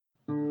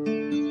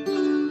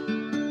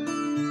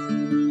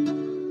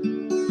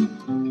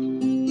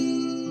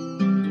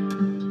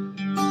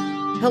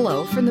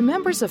Hello from the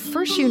members of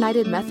First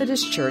United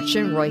Methodist Church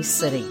in Royse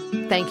City.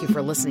 Thank you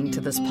for listening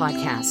to this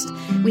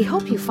podcast. We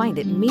hope you find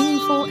it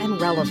meaningful and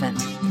relevant.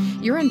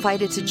 You're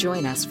invited to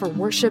join us for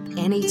worship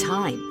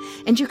anytime,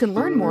 and you can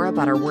learn more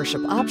about our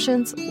worship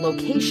options,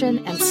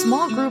 location, and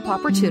small group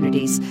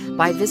opportunities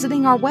by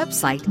visiting our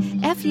website,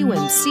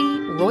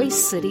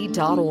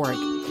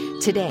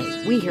 fumcroysecity.org.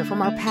 Today, we hear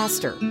from our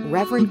pastor,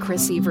 Reverend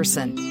Chris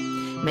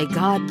Everson. May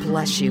God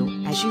bless you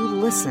as you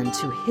listen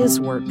to His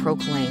word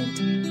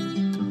proclaimed.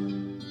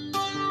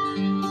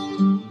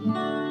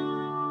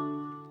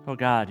 Oh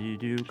God, you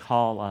do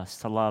call us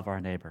to love our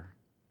neighbor.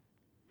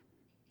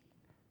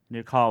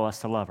 You call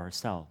us to love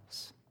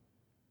ourselves.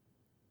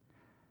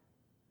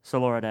 So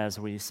Lord, as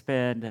we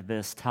spend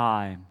this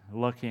time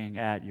looking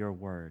at your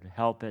word,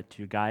 help it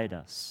to guide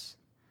us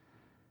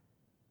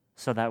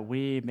so that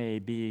we may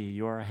be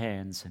your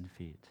hands and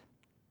feet,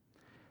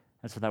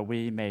 and so that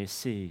we may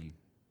see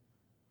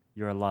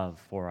your love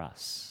for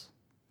us.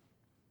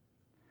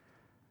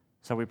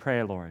 So we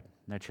pray, Lord,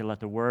 that you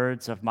let the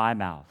words of my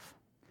mouth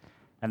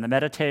and the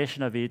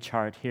meditation of each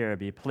heart here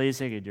be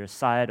pleasing in your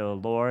sight, O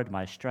Lord,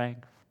 my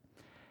strength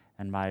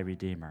and my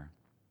Redeemer.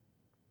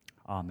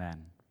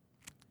 Amen.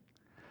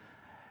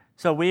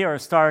 So we are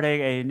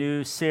starting a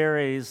new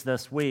series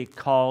this week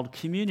called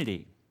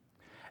Community,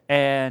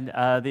 and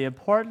the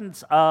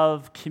importance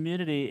of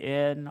community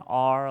in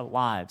our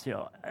lives.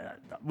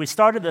 We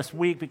started this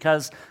week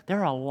because there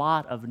are a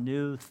lot of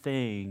new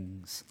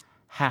things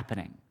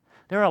happening.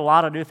 There are a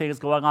lot of new things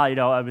going on. It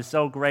was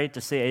so great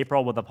to see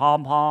April with the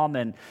pom-pom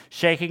and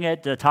shaking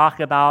it to talk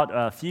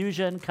about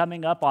Fusion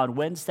coming up on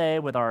Wednesday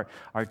with our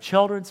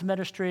children's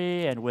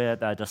ministry and with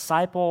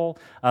Disciple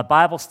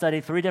Bible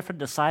study, 3 different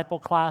disciple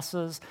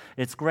classes.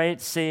 It's great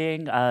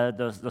seeing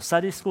the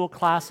Sunday school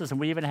classes, and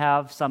we even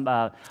have some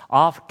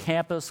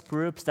off-campus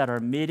groups that are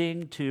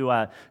meeting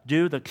to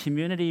do the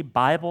community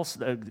Bible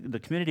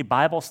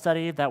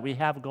study that we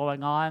have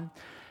going on.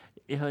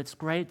 It's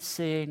great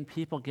seeing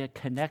people get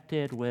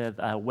connected with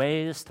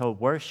ways to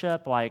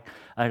worship, like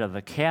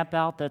the camp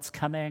out that's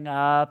coming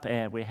up,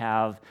 and we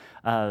have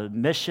a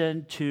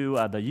mission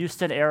to the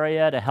Houston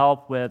area to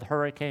help with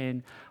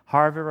Hurricane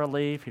Harvey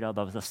relief. The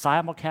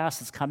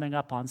simulcast is coming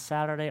up on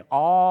Saturday.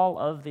 All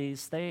of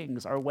these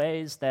things are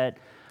ways that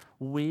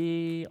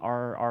we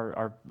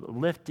are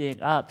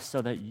lifting up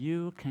so that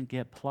you can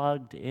get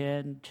plugged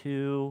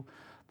into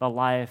the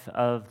life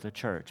of the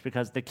church.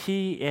 Because the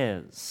key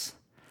is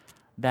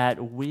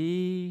that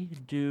we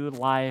do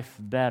life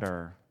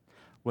better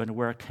when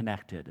we're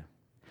connected.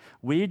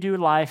 We do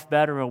life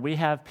better when we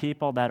have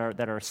people that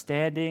are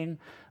standing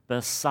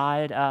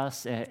beside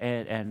us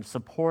and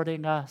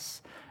supporting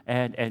us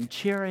and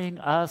cheering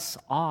us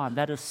on.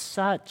 That is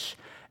such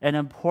an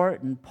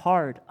important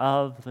part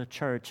of the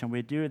church, and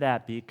we do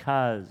that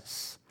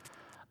because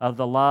of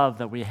the love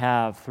that we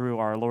have through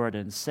our Lord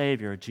and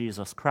Savior,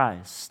 Jesus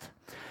Christ.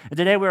 And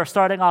today we are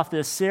starting off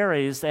this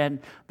series, and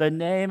the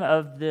name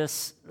of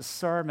this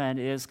sermon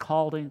is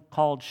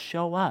called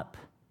Show Up,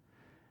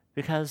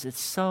 because it's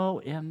so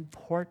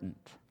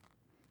important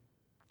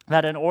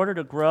that in order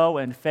to grow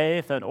in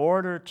faith, in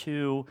order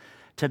to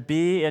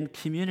be in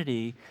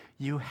community,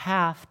 you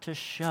have to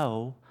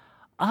show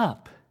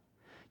up.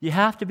 You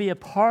have to be a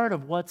part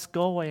of what's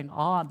going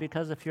on,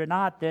 because if you're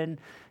not, then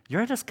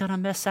you're just going to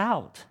miss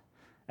out.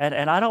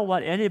 And I don't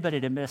want anybody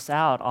to miss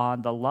out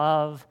on the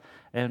love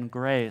and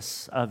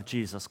grace of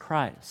Jesus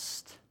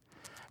Christ.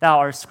 Now,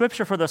 our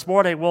scripture for this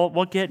morning,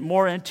 we'll get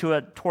more into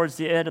it towards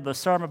the end of the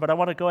sermon, but I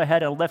want to go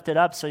ahead and lift it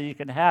up so you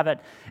can have it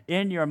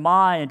in your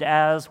mind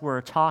as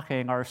we're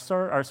talking. Our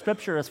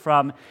scripture is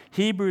from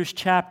Hebrews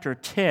chapter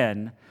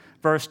 10,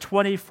 verse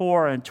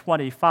 24 and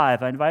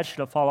 25. I invite you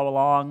to follow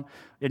along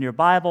in your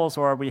Bibles,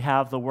 or we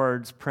have the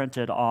words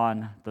printed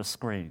on the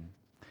screen.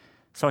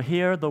 So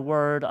hear the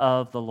word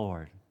of the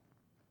Lord.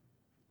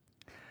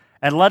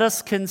 And let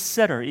us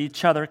consider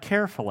each other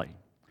carefully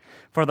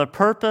for the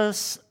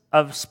purpose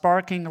of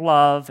sparking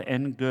love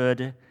and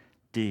good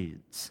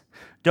deeds.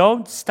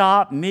 Don't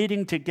stop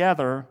meeting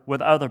together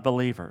with other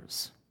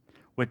believers,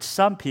 which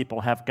some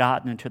people have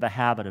gotten into the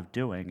habit of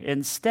doing.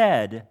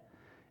 Instead,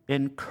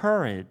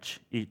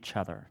 encourage each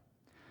other,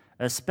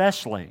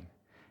 especially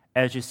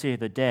as you see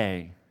the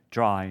day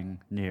drawing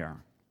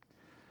near.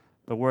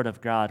 The word of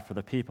God for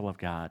the people of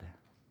God.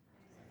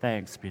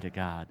 Thanks be to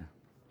God.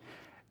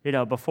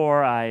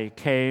 Before I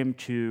came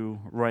to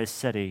Royse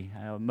City,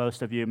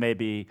 most of you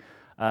maybe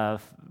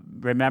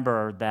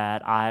remember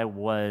that I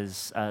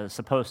was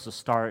supposed to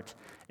start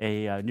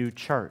a new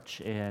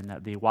church in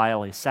the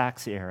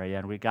Wiley-Saxe area,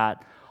 and we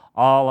got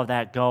all of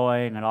that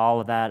going and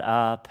all of that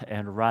up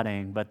and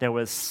running, but there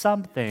was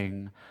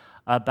something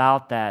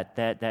about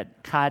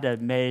that kind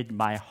of made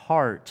my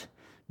heart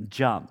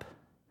jump.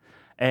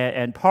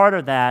 And part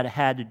of that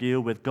had to do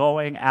with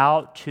going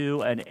out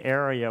to an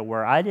area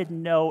where I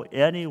didn't know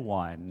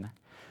anyone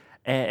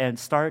and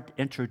start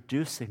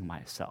introducing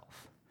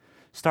myself,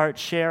 start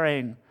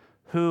sharing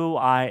who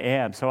I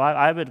am. So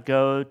I would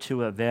go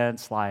to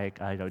events like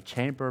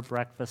chamber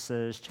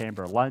breakfasts,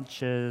 chamber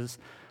lunches,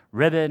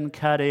 ribbon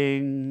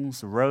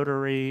cuttings,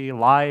 Rotary,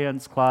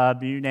 Lions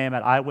Club, you name it.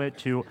 I went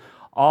to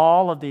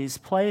all of these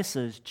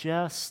places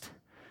just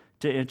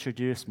to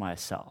introduce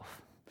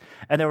myself.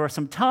 And there were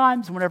some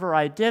times whenever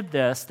I did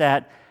this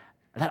that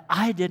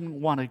I didn't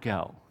want to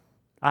go.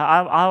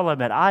 I'll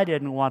admit, I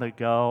didn't want to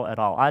go at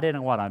all. I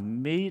didn't want to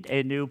meet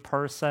a new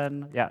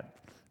person. Yeah,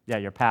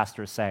 your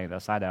pastor's saying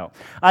this, I know.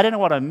 I didn't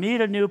want to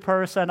meet a new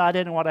person. I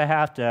didn't want to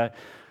have to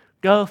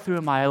go through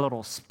my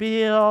little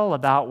spiel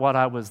about what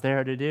I was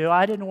there to do.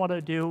 I didn't want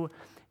to do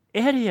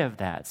any of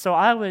that. So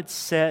I would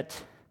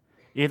sit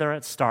either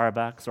at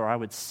Starbucks or I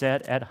would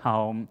sit at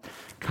home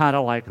kind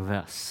of like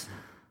this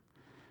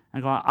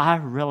and going, I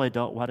really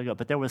don't want to go.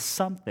 But there was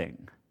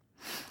something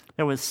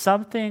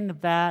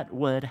that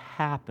would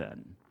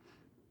happen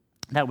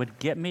that would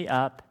get me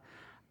up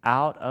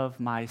out of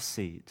my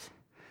seat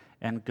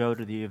and go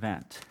to the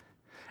event.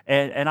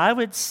 And I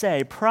would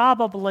say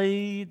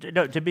probably,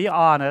 to be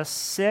honest,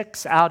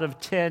 6 out of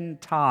 10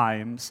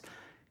 times,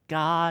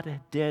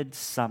 God did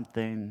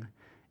something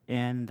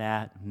in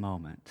that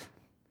moment.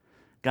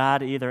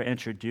 God either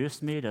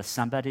introduced me to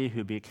somebody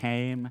who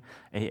became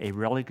a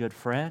really good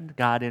friend.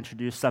 God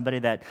introduced somebody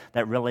that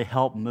really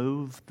helped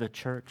move the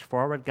church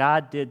forward.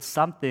 God did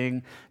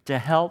something to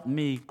help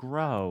me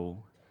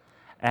grow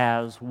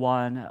as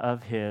one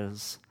of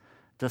his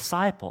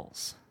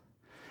disciples.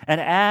 And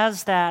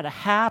as that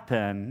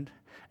happened,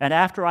 and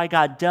after I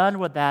got done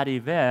with that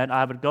event,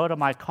 I would go to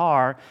my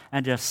car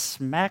and just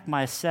smack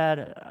my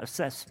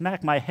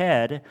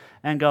head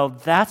and go,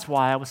 that's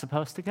why I was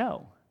supposed to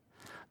go.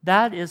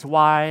 That is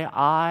why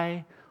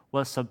I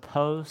was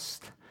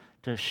supposed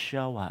to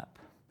show up.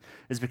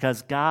 It's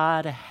because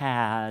God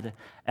had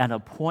an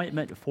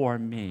appointment for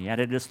me. And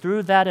it is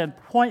through that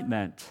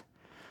appointment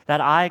that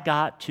I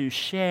got to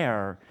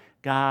share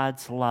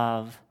God's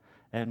love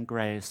and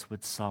grace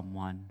with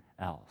someone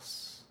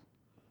else.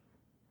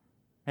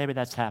 Maybe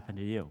that's happened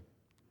to you.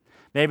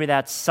 Maybe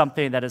that's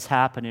something that has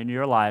happened in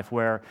your life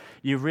where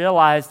you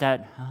realize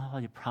that,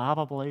 you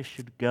probably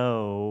should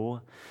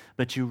go,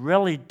 but you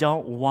really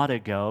don't want to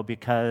go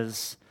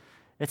because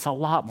it's a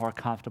lot more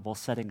comfortable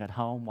sitting at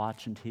home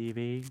watching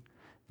TV,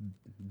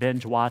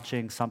 binge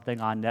watching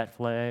something on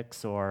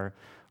Netflix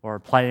or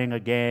playing a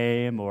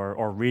game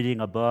or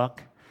reading a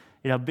book,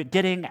 but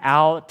getting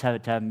out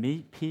to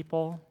meet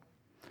people.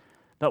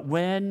 But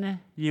when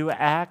you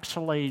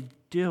actually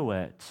do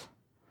it,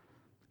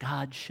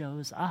 God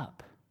shows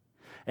up.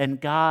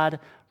 And God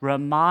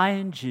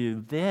reminds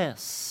you,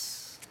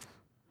 this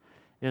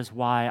is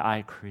why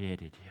I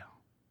created you.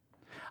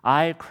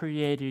 I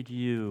created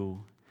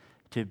you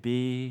to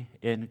be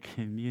in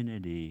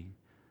community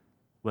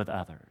with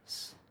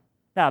others.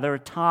 Now, there are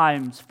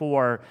times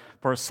for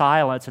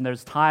silence, and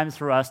there's times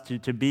for us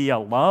to be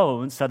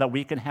alone so that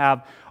we can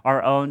have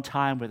our own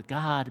time with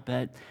God,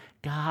 but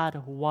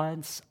God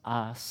wants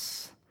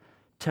us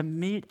to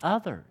meet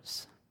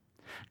others.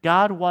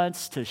 God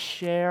wants to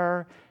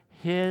share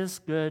his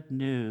good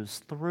news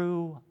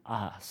through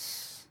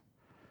us.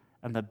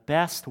 And the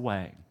best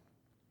way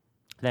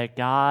that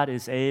God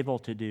is able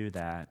to do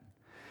that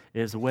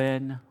is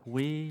when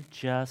we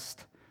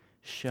just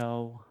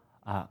show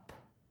up.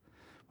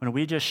 When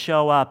we just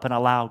show up and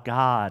allow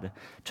God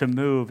to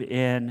move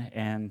in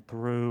and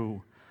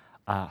through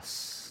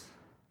us.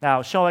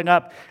 Now, showing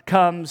up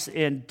comes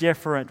in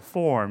different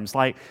forms.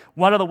 Like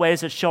one of the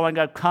ways that showing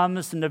up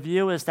comes into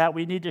view is that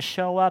we need to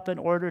show up in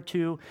order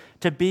to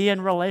be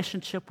in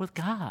relationship with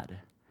God.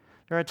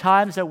 There are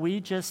times that we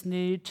just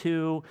need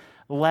to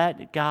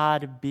let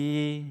God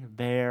be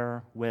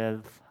there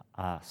with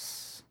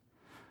us.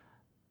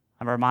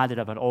 I'm reminded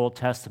of an Old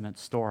Testament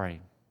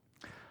story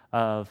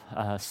of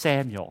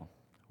Samuel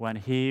when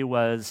he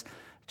was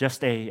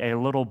just a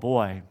little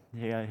boy.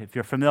 If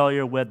you're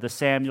familiar with the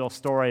Samuel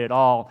story at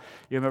all,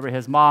 you remember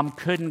his mom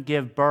couldn't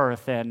give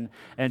birth, and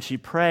she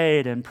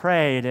prayed and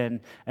prayed,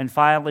 and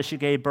finally she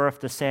gave birth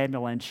to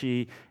Samuel, and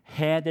she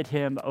handed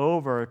him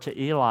over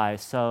to Eli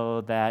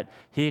so that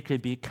he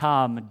could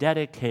become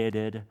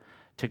dedicated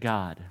to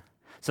God.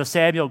 So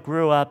Samuel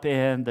grew up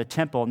in the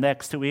temple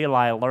next to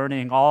Eli,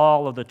 learning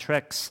all of the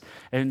tricks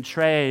and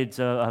trades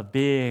of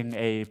being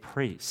a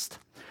priest.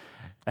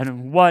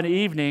 And one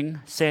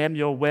evening,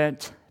 Samuel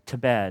went to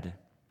bed.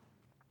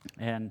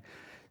 And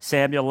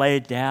Samuel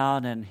laid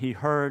down and he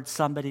heard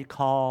somebody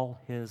call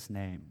his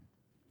name.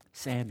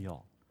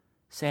 Samuel,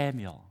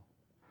 Samuel.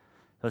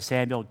 So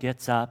Samuel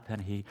gets up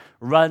and he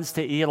runs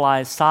to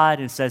Eli's side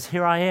and says,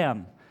 "Here I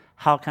am.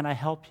 How can I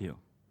help you?"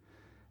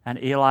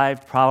 And Eli,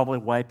 probably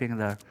wiping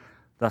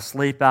the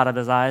sleep out of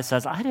his eyes,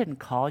 says, "I didn't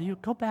call you.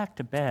 Go back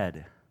to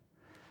bed."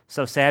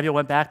 So Samuel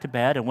went back to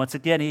bed, and once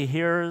again he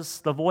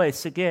hears the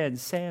voice again,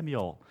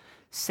 "Samuel,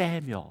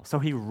 Samuel." So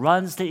he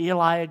runs to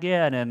Eli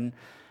again, and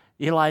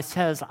Eli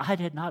says, "I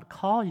did not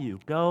call you.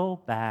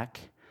 Go back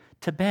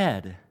to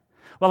bed."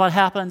 Well, it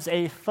happens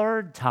a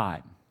third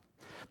time.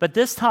 But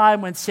this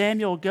time when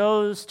Samuel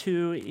goes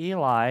to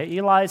Eli,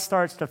 Eli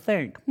starts to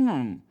think,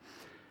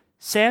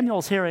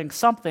 Samuel's hearing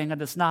something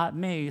and it's not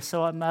me,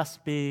 so it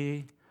must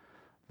be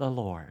the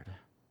Lord.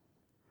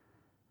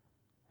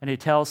 And he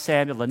tells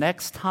Samuel, the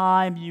next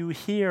time you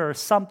hear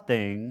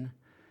something,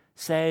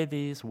 say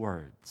these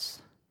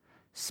words,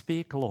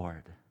 "Speak,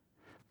 Lord,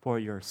 for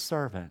your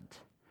servant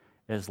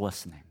is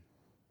listening."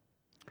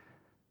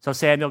 So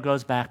Samuel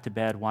goes back to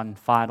bed one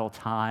final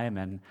time,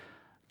 and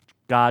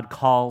God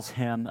calls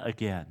him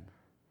again.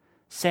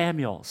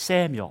 "Samuel,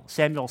 Samuel."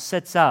 Samuel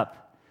sits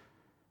up,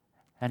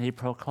 and he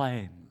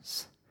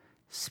proclaims,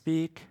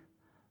 "Speak,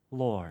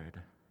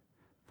 Lord,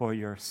 for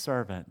your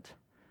servant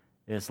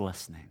is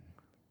listening."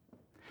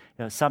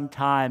 You know,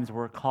 sometimes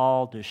we're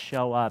called to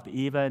show up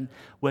even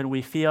when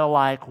we feel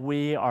like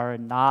we are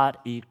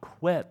not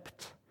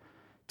equipped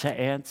to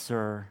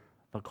answer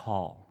the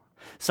call.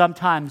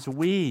 Sometimes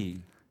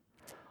we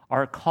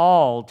are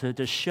called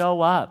to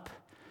show up,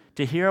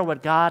 to hear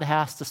what God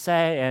has to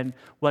say, and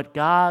what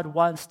God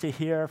wants to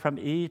hear from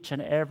each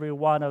and every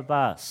one of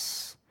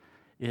us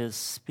is,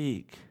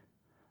 "Speak,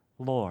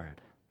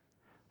 Lord,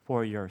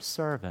 for your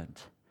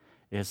servant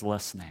is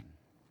listening."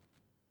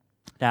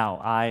 Now,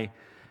 I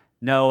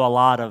know a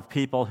lot of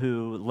people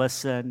who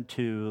listen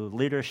to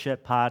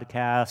leadership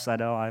podcasts. I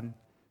know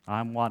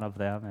I'm one of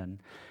them,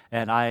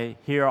 and I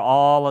hear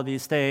all of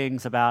these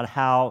things about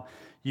how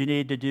you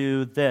need to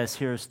do this.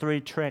 Here's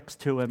 3 tricks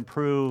to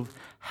improve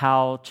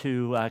how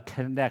to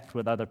connect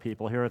with other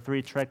people. Here are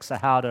 3 tricks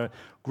of how to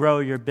grow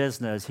your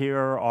business.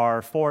 Here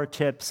are 4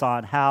 tips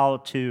on how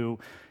to,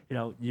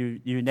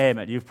 you name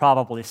it. You've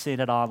probably seen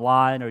it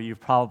online or you've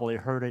probably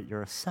heard it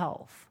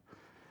yourself.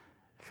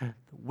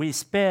 We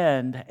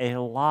spend a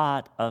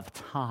lot of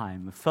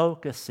time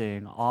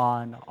focusing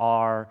on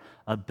our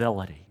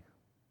ability,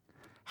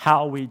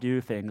 how we do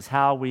things,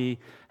 how we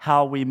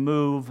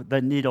move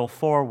the needle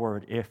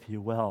forward, if you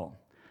will.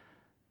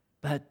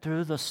 But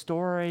through the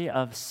story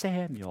of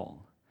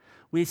Samuel,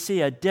 we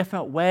see a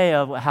different way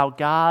of how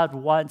God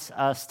wants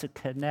us to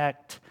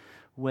connect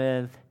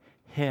with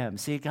him.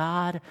 See,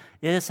 God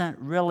doesn't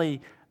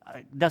really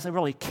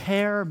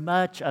care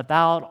much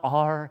about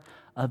our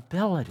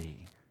ability.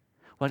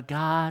 What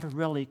God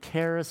really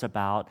cares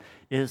about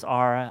is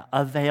our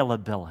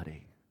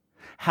availability,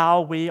 how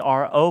we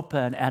are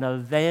open and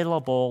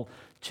available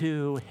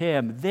to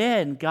him.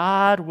 Then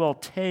God will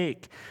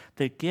take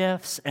the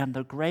gifts and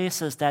the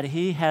graces that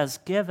he has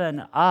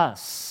given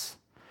us,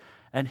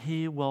 and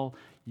he will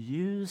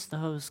use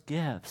those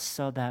gifts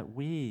so that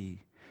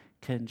we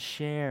can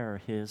share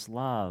his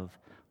love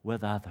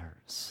with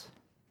others.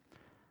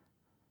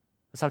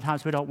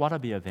 Sometimes we don't want to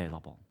be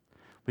available.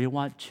 We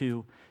want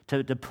to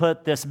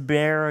put this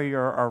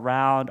barrier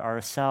around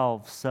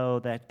ourselves so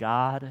that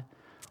God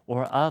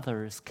or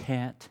others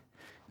can't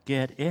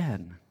get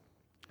in.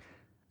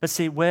 But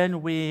see,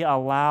 when we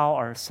allow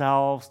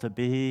ourselves to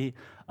be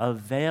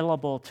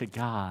available to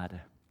God,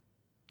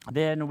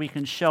 then we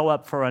can show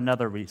up for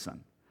another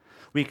reason.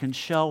 We can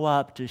show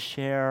up to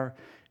share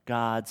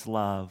God's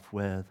love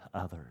with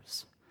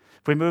others.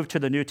 If we move to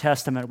the New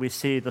Testament, we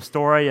see the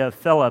story of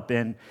Philip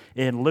in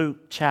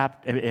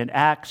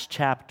Acts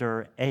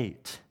chapter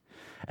 8.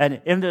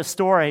 And in this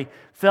story,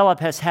 Philip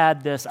has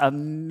had this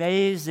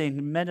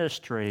amazing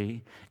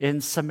ministry in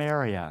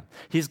Samaria.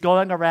 He's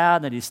going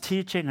around and he's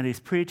teaching and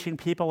he's preaching.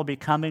 People are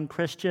becoming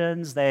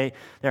Christians. They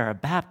are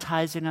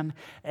baptizing them.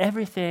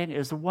 Everything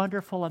is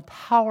wonderful and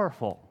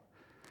powerful.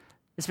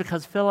 It's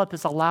because Philip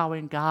is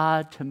allowing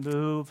God to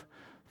move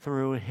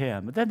through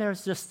him. But then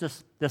there's just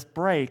this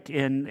break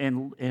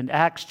in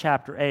Acts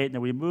chapter 8, and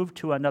then we move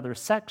to another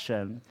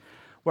section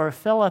where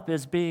Philip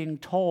is being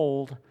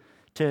told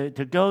to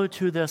go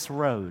to this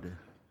road.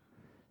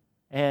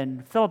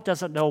 And Philip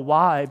doesn't know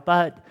why,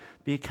 but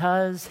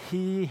because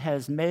he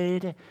has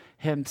made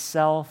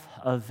himself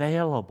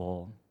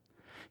available,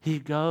 he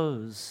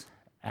goes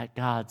at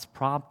God's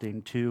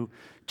prompting to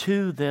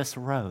this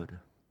road.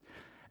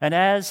 And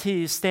as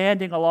he's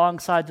standing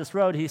alongside this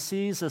road, he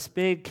sees this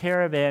big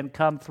caravan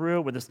come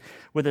through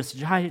with this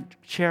giant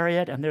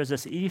chariot, and there's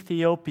this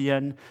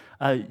Ethiopian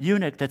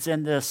eunuch that's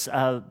in this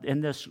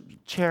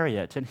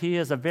chariot, and he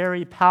is a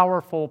very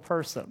powerful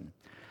person.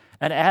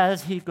 And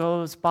as he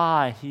goes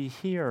by, he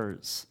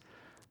hears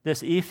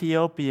this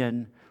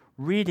Ethiopian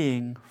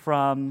reading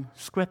from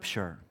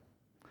Scripture.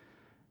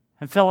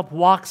 And Philip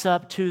walks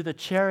up to the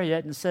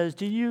chariot and says,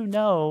 "Do you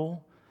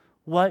know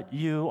what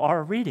you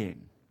are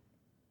reading?"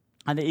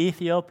 And the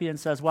Ethiopian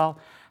says, "Well,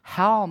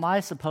 how am I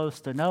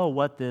supposed to know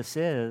what this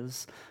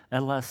is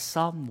unless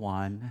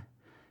someone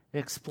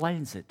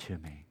explains it to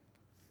me?"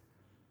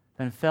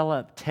 Then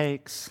Philip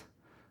takes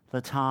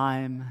the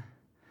time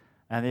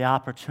and the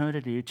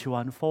opportunity to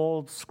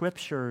unfold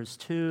scriptures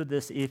to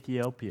this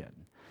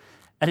Ethiopian.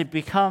 And it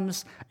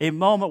becomes a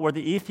moment where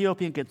the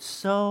Ethiopian gets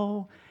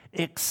so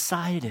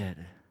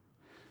excited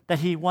that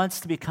he wants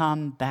to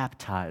become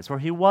baptized, or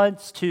he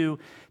wants to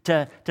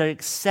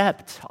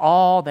accept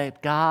all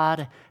that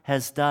God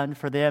has done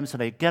for them. So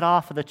they get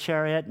off of the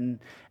chariot,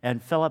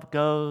 and Philip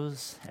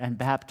goes and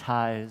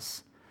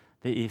baptizes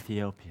the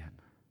Ethiopian.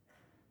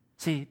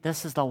 See,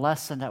 this is the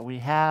lesson that we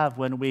have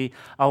when we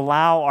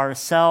allow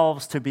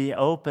ourselves to be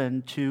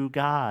open to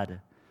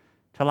God.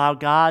 to allow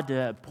God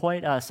to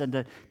point us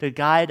and to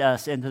guide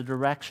us in the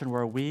direction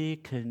where we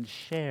can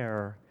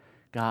share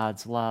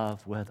God's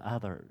love with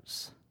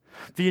others.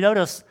 Do you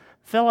notice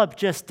Philip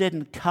just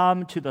didn't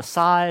come to the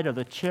side of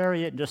the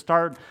chariot and just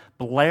start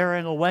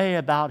blaring away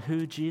about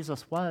who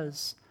Jesus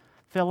was?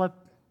 Philip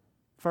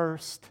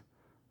first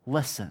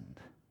listened.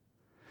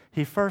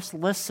 He first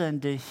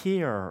listened to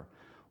hear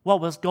what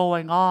was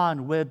going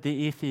on with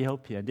the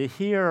Ethiopian, to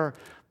hear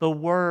the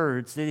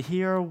words, to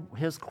hear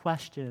his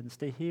questions,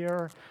 to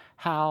hear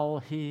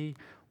how he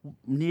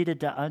needed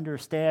to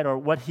understand or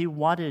what he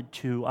wanted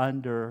to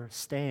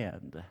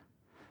understand.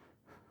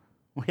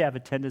 We have a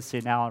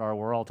tendency now in our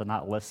world to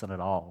not listen at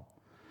all.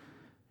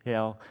 You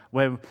know,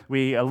 when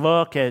we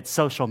look at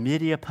social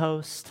media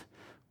posts,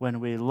 when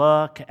we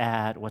look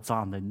at what's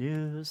on the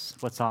news,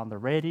 what's on the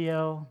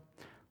radio,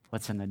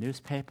 what's in the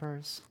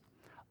newspapers,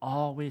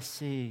 all we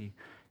see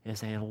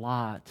is a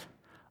lot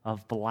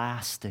of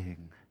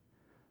blasting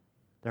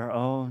their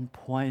own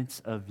points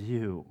of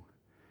view.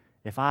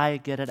 If I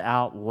get it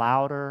out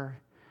louder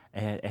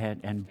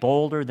and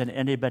bolder than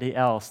anybody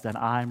else, then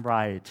I'm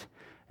right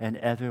and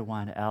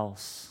everyone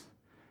else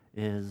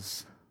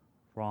is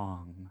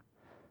wrong.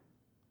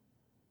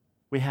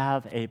 We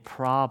have a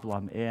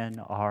problem in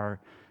our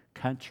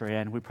country,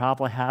 and we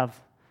probably have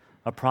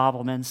a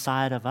problem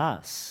inside of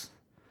us,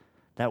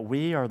 that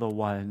we are the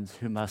ones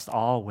who must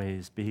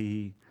always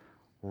be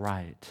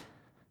right.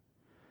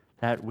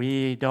 That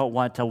we don't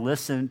want to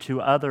listen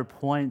to other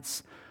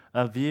points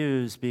of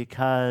views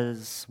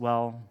because,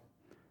 well,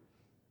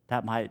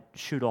 that might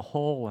shoot a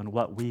hole in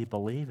what we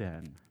believe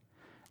in.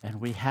 And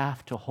we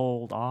have to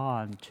hold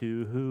on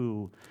to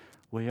who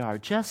we are.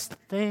 Just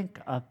think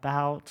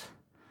about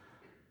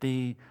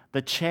the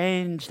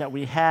change that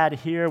we had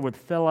here with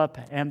Philip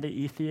and the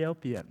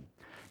Ethiopian.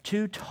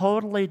 Two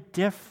totally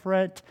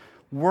different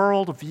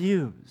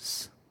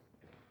worldviews.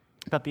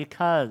 But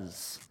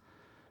because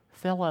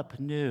Philip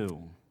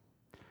knew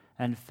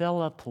and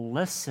Philip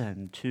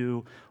listened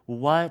to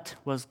what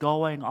was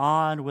going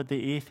on with the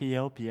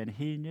Ethiopian,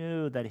 he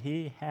knew that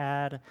he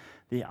had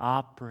the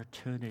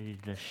opportunity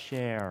to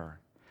share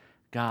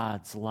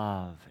God's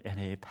love in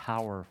a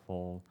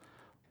powerful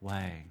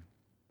way.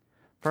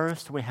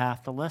 First, we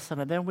have to listen,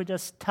 and then we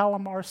just tell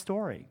them our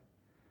story.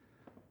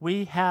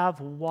 We have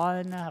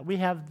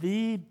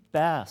the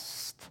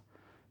best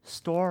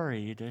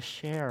story to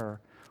share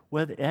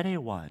with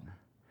anyone.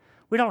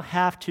 We don't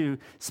have to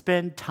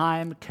spend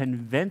time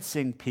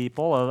convincing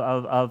people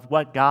of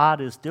what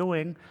God is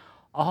doing.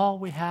 All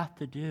we have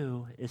to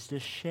do is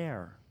just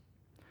share.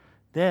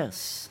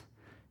 This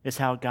is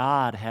how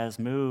God has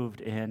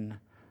moved in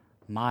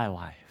my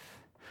life.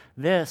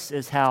 This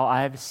is how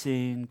I've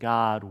seen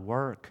God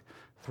work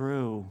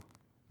through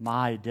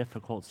my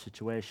difficult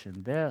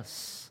situation.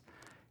 This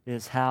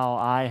is how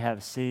I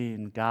have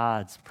seen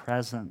God's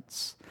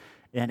presence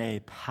in a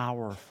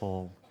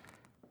powerful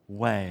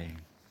way.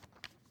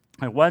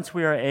 And once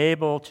we are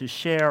able to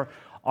share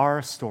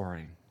our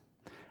story,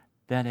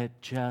 then it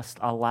just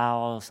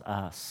allows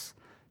us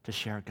to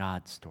share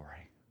God's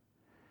story,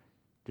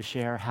 to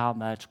share how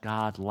much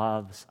God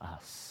loves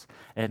us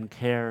and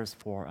cares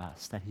for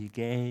us, that He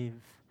gave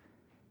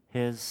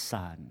His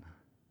Son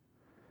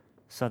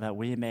so that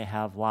we may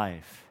have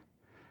life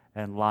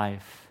and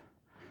life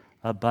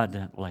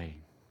abundantly.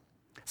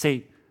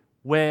 See,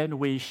 when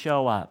we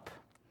show up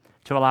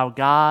to allow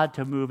God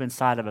to move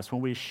inside of us,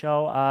 when we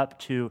show up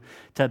to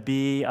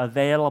be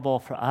available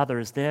for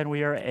others, then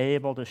we are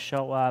able to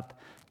show up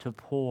to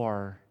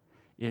pour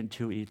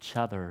into each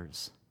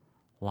other's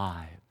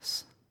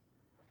lives.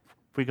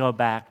 If we go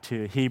back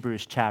to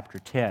Hebrews chapter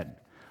 10,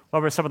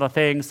 what were some of the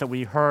things that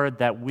we heard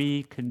that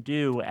we can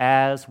do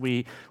as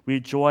we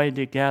join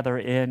together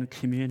in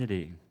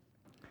community?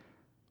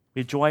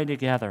 We join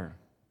together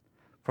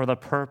for the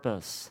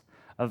purpose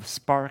of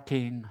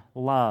sparking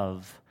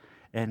love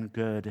and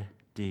good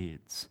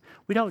deeds.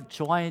 We don't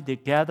join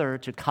together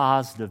to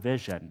cause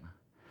division.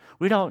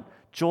 We don't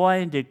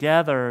join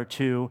together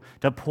to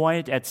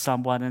point at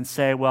someone and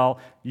say, well,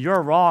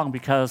 you're wrong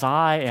because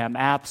I am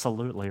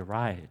absolutely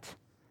right.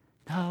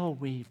 No,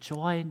 we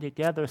join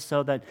together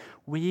so that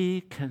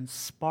we can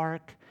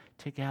spark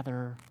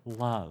together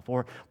love,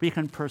 or we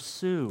can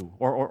pursue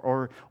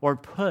or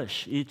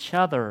push each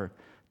other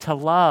to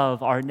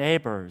love our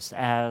neighbors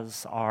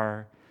as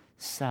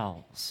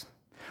ourselves.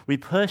 We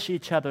push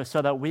each other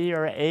so that we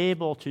are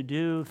able to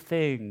do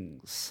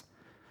things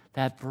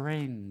that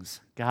brings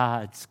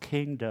God's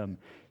kingdom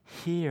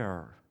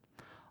here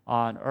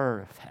on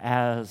earth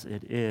as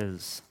it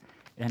is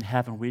in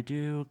heaven. We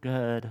do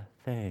good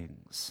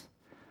things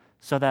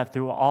so that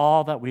through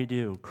all that we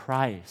do,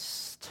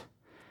 Christ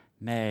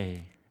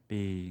may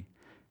be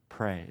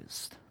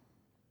praised.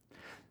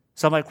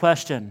 So my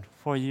question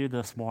for you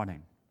this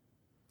morning,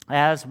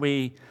 as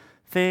we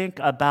think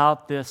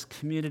about this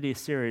community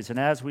series and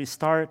as we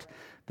start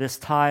this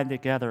time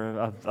together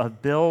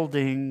of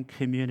building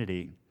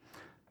community,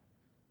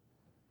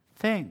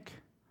 think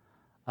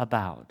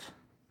about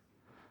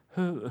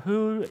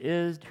who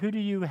do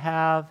you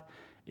have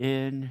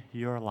in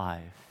your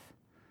life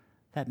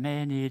that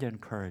may need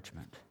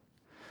encouragement?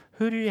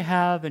 Who do you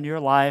have in your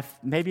life?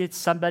 Maybe it's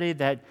somebody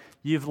that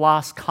you've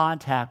lost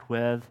contact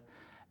with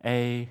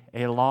a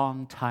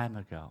long time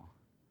ago.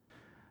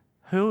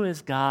 Who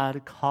is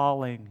God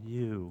calling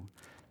you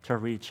to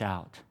reach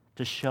out,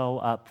 to show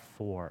up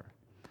for,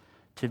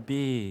 to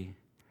be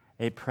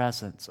a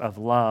presence of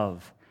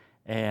love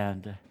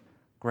and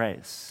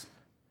grace?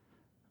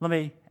 Let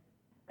me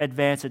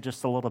advance it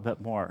just a little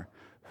bit more.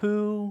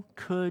 Who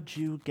could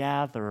you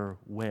gather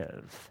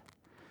with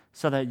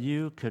so that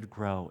you could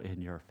grow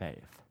in your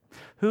faith?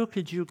 Who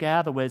could you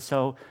gather with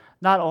so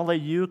not only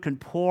you can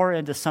pour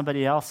into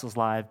somebody else's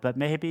life, but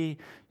maybe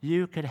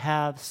you could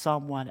have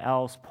someone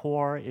else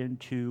pour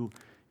into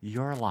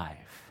your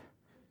life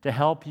to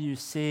help you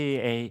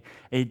see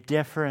a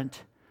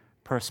different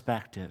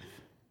perspective,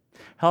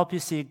 help you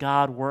see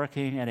God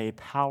working in a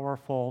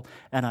powerful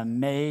and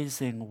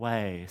amazing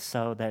way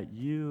so that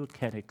you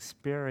can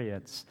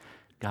experience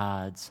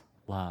God's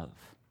love.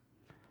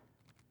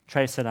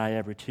 Trace and I,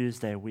 every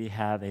Tuesday, we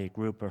have a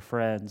group of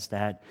friends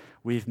that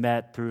we've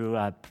met through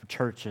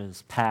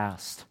churches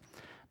past,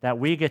 that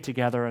we get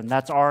together, and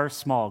that's our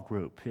small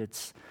group.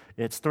 It's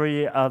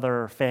 3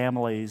 other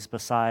families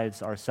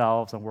besides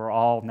ourselves, and we're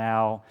all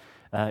now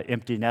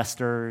empty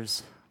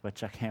nesters,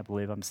 which I can't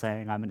believe I'm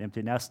saying I'm an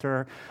empty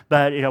nester.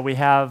 But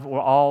we're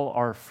all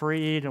are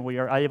freed, and we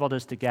are able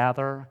just to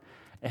gather,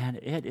 and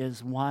it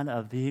is one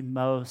of the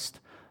most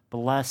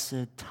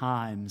blessed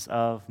times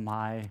of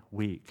my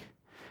week.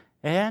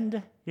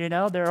 And,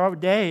 there are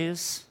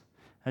days,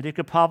 and you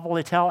could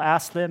probably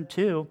ask them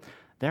too,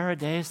 there are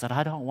days that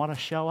I don't want to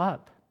show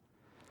up.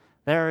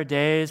 There are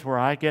days where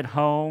I get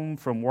home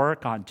from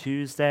work on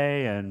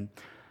Tuesday and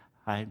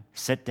I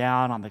sit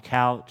down on the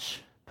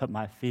couch, put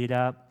my feet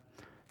up,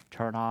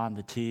 turn on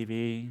the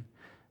TV,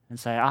 and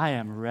say, I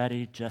am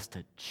ready just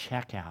to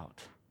check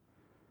out.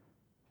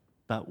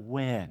 But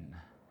when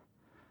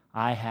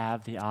I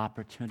have the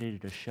opportunity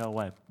to show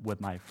up with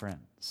my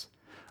friends,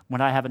 when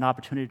I have an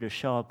opportunity to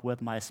show up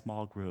with my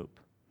small group,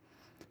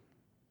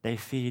 they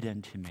feed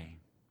into me.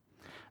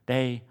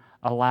 They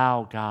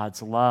allow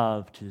God's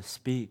love to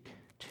speak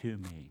to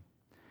me.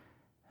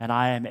 And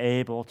I am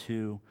able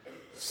to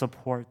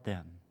support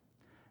them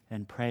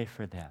and pray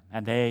for them.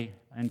 And they,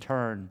 in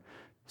turn,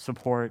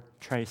 support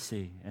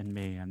Tracy and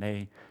me, and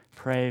they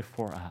pray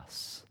for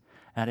us.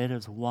 And it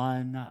is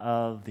one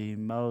of the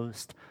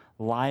most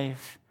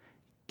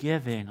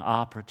life-giving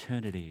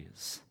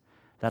opportunities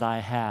that I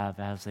have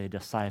as a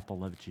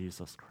disciple of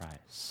Jesus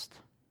Christ.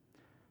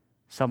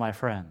 So, my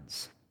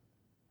friends,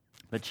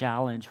 the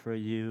challenge for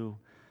you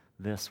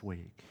this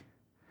week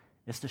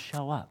is to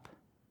show up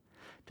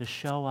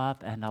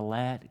and to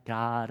let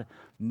God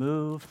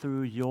move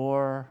through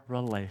your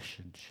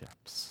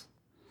relationships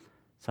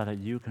so that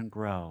you can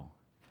grow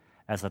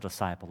as a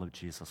disciple of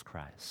Jesus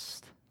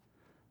Christ.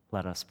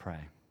 Let us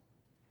pray.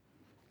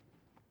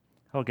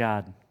 Oh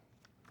God,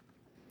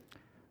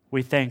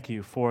 we thank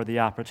you for the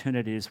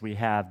opportunities we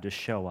have to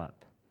show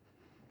up.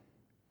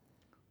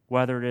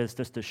 Whether it is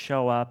just to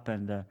show up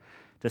and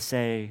to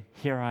say,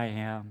 here I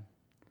am,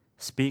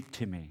 speak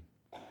to me.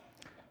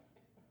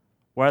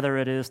 Whether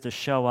it is to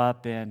show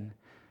up in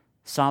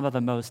some of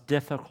the most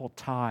difficult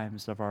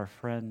times of our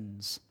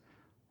friends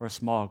or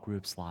small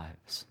groups'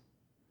 lives.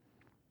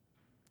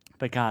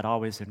 But God,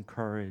 always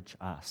encourage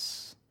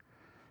us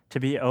to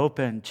be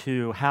open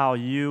to how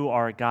you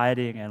are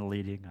guiding and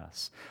leading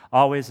us.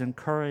 Always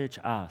encourage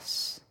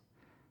us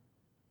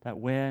that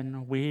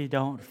when we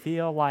don't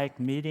feel like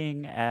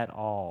meeting at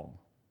all,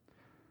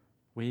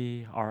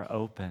 we are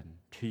open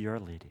to your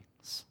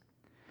leadings,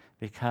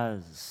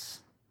 because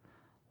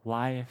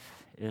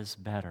life is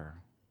better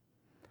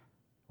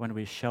when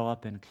we show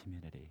up in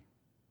community.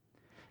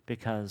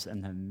 Because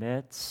in the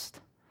midst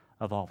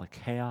of all the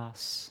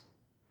chaos,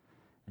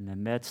 in the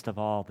midst of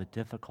all the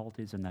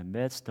difficulties, in the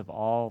midst of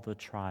all the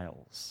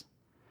trials,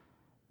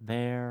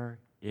 there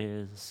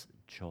is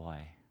joy.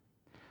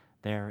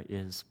 There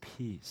is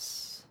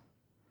peace.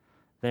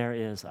 There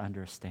is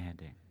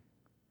understanding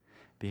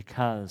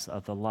because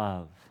of the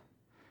love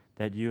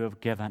that you have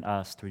given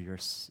us through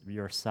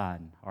your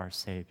Son, our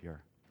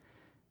Savior,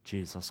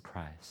 Jesus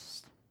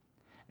Christ.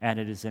 And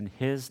it is in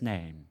his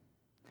name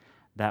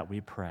that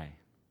we pray.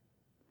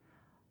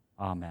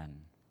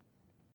 Amen.